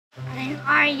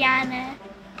Arianna.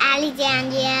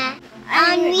 Alexandria.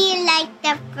 We like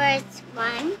the first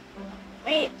one.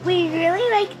 We really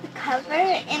like the cover,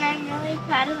 and I'm really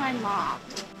proud of my mom.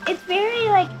 It's very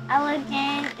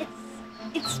elegant.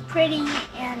 It's pretty,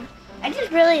 and I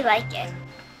just really like it.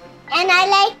 And I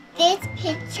like this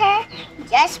picture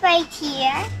just right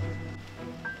here.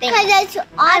 Because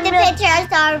all the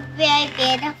pictures are very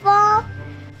beautiful.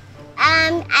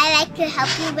 I like to help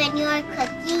you when you are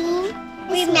cooking.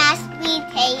 We smash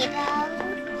potatoes.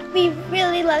 We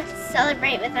really love to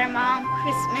celebrate with our mom,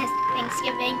 Christmas,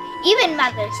 Thanksgiving, even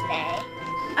Mother's Day.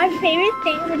 Our favorite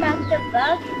things about the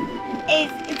book is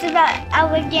it's about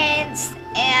elegance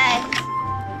and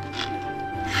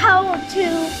how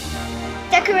to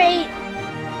decorate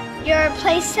your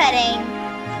place setting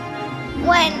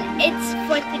when it's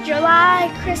 4th of July,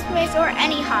 Christmas, or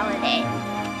any holiday.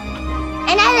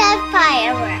 And I love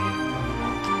fireworks.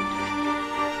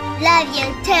 Love you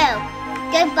too.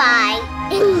 Goodbye.